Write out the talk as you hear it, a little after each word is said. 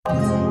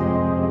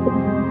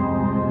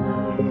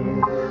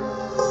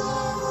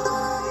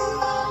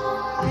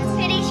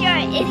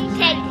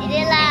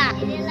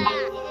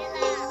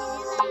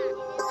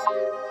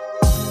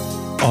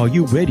Are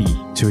you ready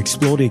to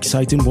explore the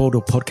exciting world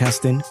of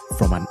podcasting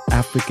from an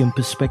African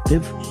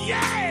perspective?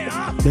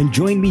 Yeah! Then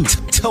join me,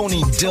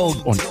 Tony Doe,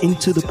 on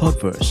Into the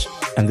Podverse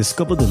and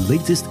discover the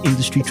latest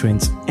industry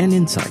trends and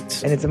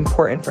insights. And it's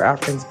important for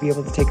Africans to be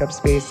able to take up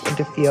space and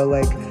to feel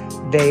like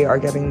they are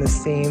getting the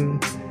same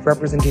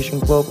representation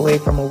globally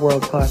from a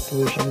world-class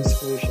solutions.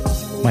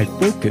 My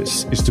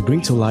focus is to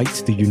bring to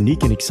light the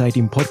unique and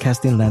exciting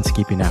podcasting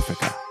landscape in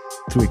Africa.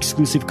 Through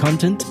exclusive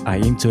content, I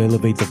aim to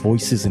elevate the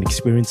voices and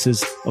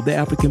experiences of the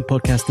African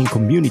podcasting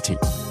community.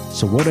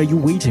 So what are you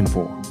waiting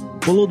for?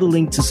 Follow the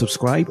link to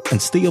subscribe and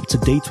stay up to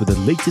date with the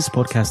latest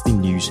podcasting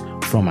news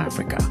from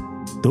Africa.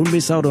 Don't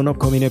miss out on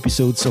upcoming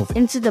episodes of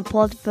Into the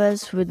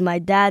Podverse with my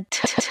dad,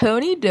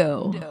 Tony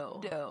Doe.